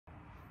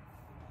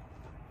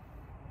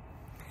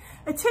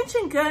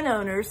Attention gun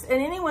owners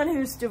and anyone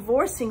who's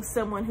divorcing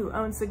someone who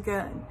owns a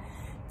gun.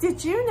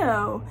 Did you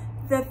know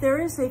that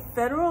there is a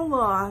federal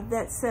law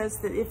that says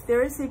that if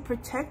there is a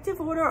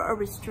protective order or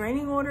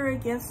restraining order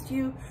against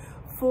you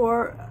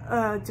for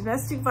a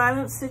domestic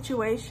violence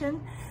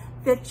situation,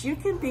 that you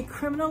can be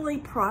criminally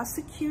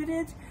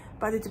prosecuted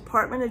by the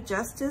Department of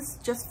Justice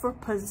just for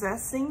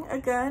possessing a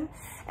gun?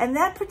 And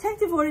that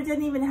protective order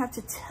doesn't even have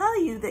to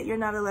tell you that you're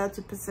not allowed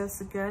to possess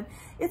a gun.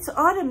 It's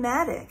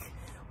automatic.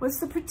 Once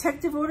the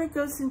protective order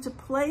goes into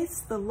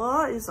place, the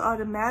law is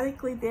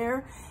automatically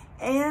there,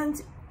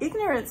 and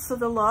ignorance of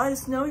the law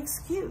is no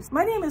excuse.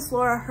 My name is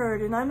Laura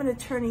Hurd, and I'm an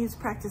attorney who's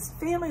practiced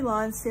family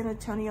law in San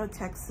Antonio,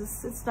 Texas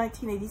since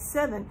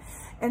 1987.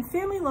 And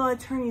family law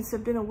attorneys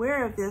have been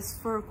aware of this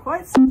for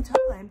quite some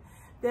time,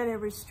 that a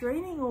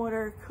restraining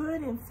order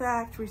could in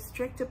fact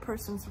restrict a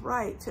person's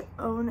right to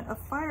own a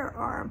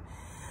firearm.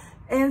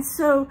 And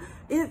so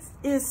it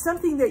is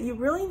something that you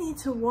really need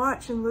to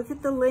watch and look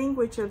at the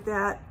language of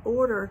that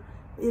order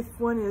if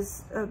one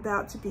is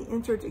about to be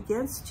entered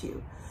against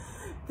you.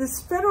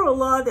 This federal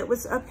law that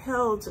was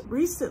upheld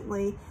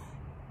recently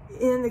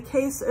in the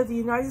case of the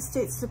United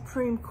States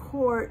Supreme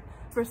Court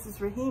versus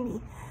Rahimi,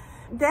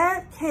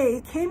 that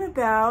case came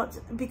about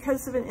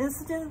because of an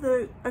incident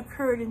that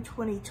occurred in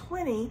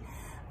 2020.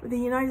 The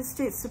United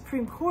States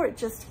Supreme Court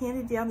just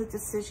handed down the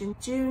decision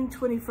June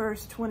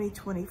 21st,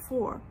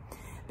 2024.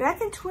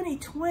 Back in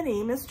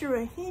 2020, Mr.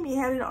 Rahimi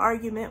had an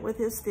argument with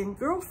his then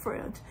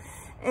girlfriend.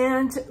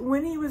 And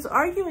when he was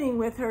arguing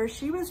with her,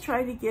 she was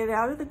trying to get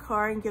out of the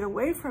car and get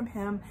away from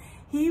him.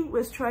 He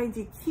was trying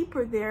to keep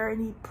her there,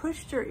 and he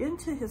pushed her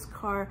into his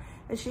car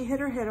and she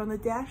hit her head on the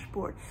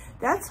dashboard.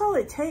 That's all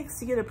it takes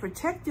to get a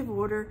protective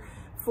order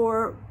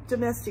for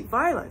domestic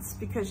violence,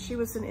 because she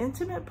was an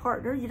intimate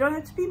partner. You don't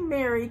have to be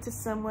married to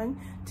someone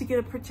to get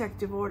a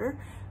protective order,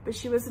 but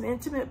she was an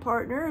intimate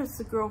partner as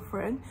a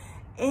girlfriend,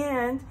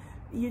 and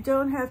you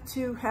don't have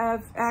to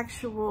have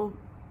actual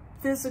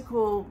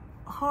physical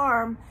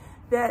harm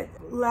that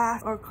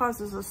lasts or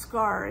causes a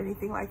scar or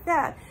anything like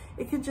that.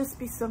 It could just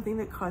be something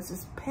that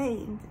causes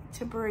pain.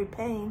 Temporary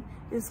pain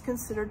is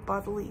considered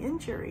bodily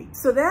injury.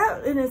 So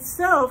that in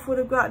itself would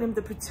have gotten him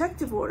the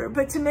protective order.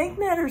 But to make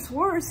matters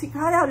worse, he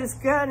got out his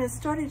gun and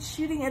started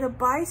shooting at a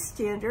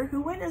bystander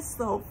who witnessed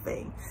the whole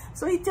thing.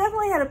 So he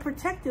definitely had a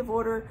protective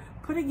order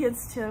put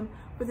against him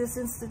for this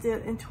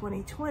incident in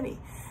 2020.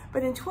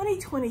 But in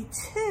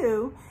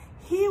 2022,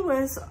 he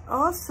was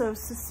also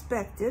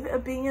suspected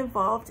of being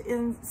involved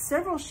in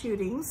several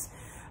shootings,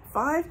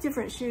 5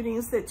 different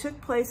shootings that took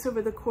place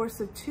over the course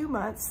of 2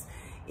 months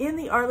in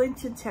the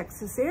Arlington,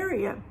 Texas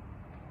area.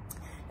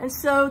 And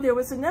so there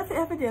was enough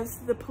evidence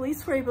that the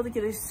police were able to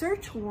get a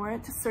search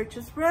warrant to search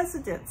his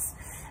residence.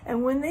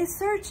 And when they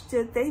searched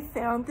it, they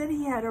found that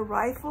he had a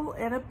rifle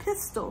and a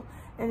pistol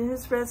in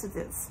his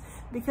residence.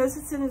 Because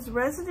it's in his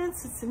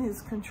residence, it's in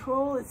his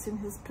control, it's in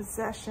his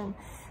possession.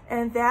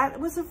 And that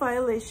was a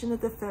violation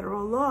of the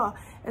federal law.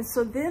 And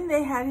so then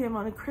they had him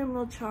on a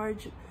criminal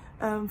charge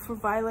for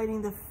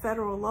violating the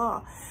federal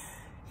law.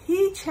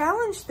 He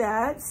challenged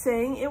that,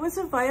 saying it was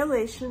a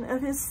violation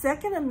of his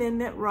Second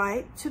Amendment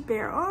right to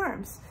bear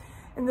arms.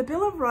 And the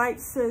Bill of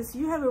Rights says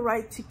you have a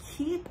right to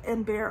keep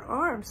and bear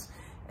arms.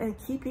 And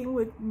keeping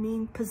would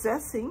mean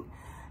possessing.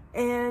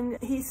 And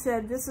he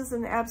said this is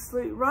an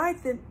absolute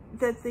right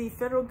that the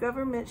federal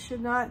government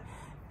should not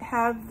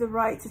have the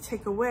right to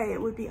take away.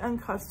 It would be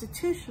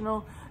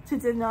unconstitutional to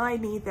deny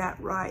me that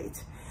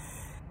right.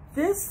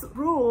 This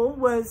rule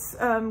was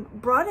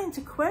brought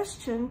into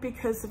question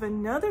because of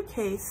another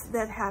case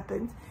that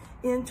happened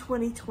in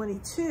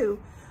 2022.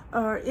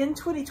 In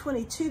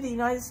 2022, the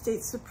United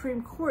States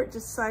Supreme Court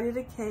decided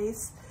a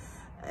case,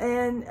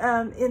 and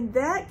in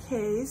that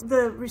case,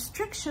 the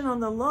restriction on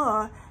the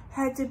law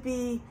had to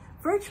be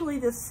virtually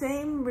the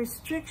same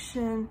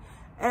restriction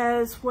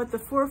as what the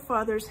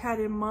forefathers had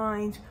in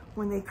mind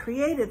when they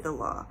created the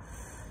law.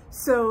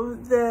 So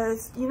the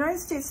United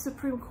States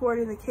Supreme Court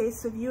in the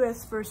case of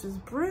U.S. versus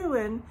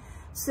Bruin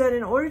said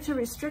in order to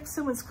restrict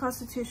someone's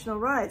constitutional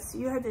rights,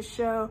 you had to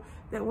show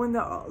that when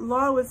the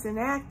law was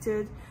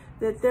enacted,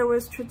 that there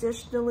was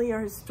traditionally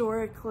or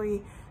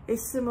historically a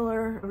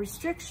similar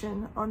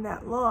restriction on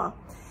that law.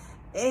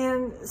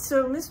 And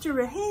so Mr.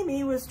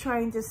 Rahimi was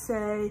trying to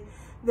say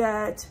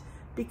that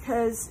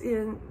because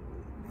in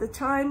the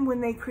time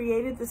when they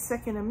created the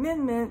Second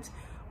Amendment,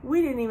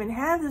 we didn't even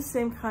have the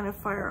same kind of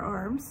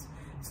firearms.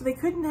 So they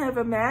couldn't have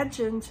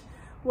imagined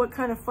what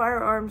kind of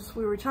firearms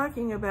we were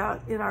talking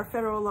about in our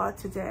federal law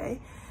today.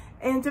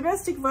 And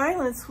domestic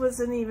violence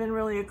wasn't even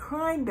really a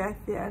crime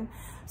back then.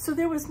 So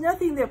there was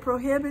nothing that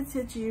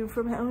prohibited you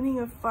from owning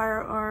a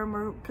firearm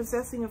or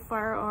possessing a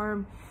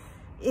firearm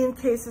in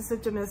cases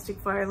of domestic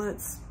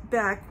violence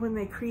back when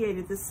they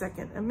created the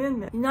Second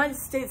Amendment. The United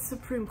States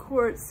Supreme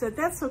Court said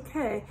that's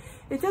okay.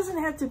 It doesn't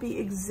have to be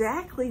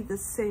exactly the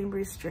same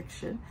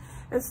restriction,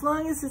 as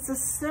long as it's a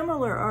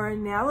similar or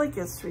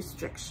analogous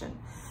restriction.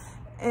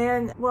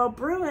 And while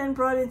Bruin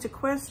brought into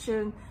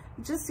question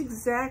just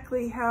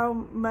exactly how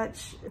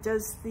much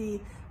does the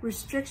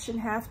restriction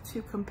have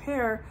to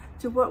compare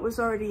to what was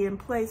already in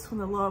place when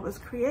the law was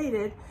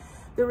created.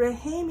 The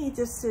Rahimi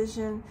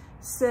decision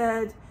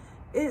said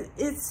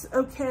it's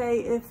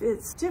okay if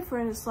it's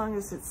different as long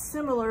as it's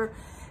similar.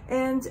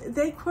 And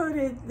they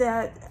quoted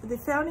that the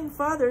founding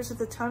fathers at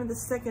the time of the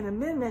Second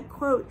Amendment,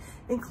 quote,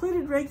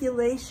 included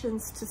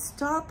regulations to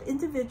stop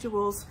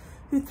individuals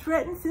who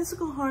threaten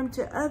physical harm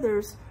to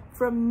others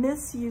from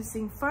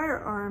misusing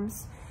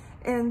firearms.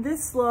 And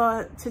this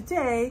law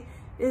today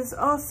is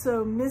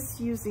also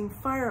misusing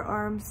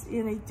firearms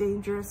in a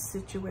dangerous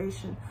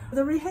situation.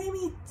 The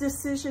Rahimi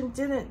decision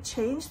didn't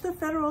change the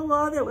federal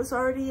law that was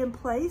already in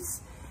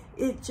place.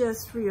 It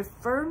just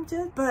reaffirmed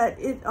it, but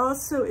it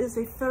also is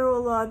a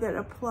federal law that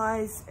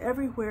applies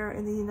everywhere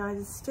in the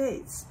United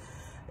States.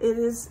 It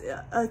is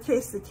a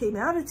case that came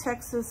out of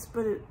Texas,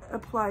 but it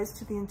applies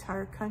to the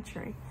entire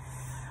country.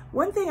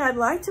 One thing I'd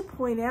like to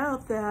point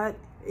out that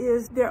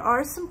is there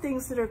are some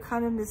things that are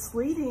kind of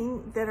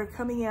misleading that are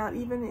coming out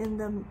even in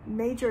the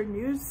major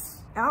news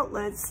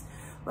outlets,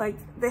 like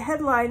the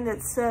headline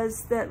that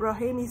says that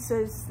Rahimi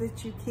says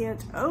that you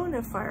can't own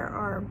a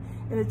firearm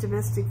in a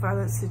domestic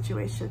violence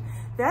situation.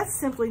 That's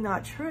simply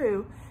not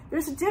true.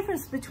 There's a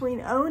difference between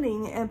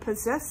owning and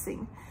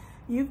possessing.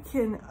 You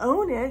can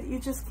own it, you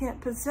just can't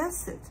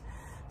possess it.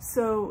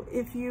 So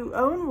if you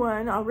own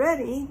one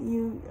already,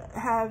 you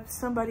have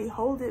somebody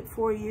hold it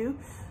for you,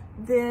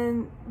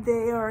 then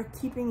they are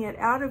keeping it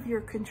out of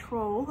your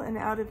control and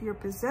out of your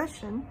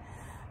possession.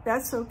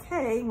 That's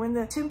okay. When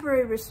the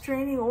temporary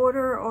restraining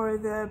order or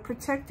the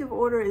protective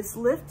order is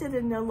lifted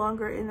and no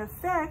longer in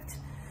effect,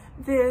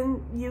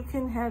 then you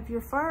can have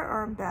your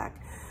firearm back.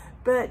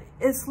 But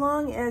as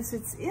long as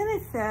it's in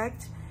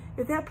effect,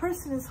 if that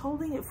person is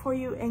holding it for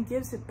you and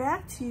gives it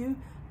back to you,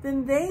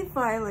 then they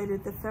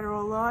violated the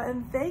federal law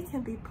and they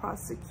can be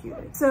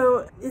prosecuted.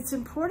 So it's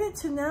important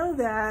to know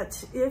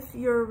that if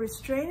your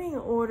restraining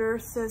order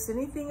says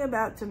anything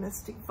about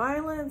domestic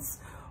violence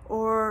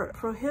or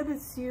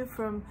prohibits you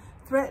from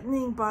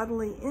threatening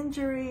bodily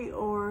injury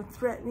or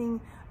threatening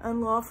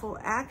unlawful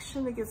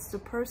action against a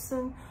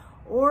person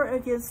or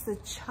against the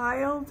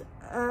child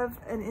of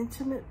an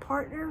intimate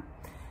partner,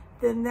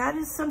 then that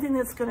is something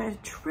that's going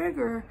to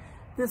trigger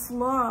this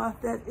law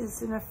that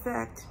is in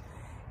effect.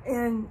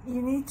 And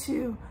you need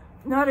to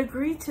not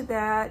agree to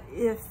that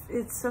if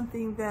it's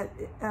something that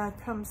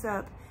comes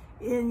up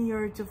in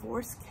your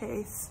divorce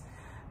case,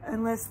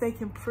 unless they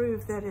can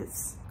prove that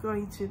it's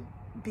going to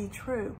be true.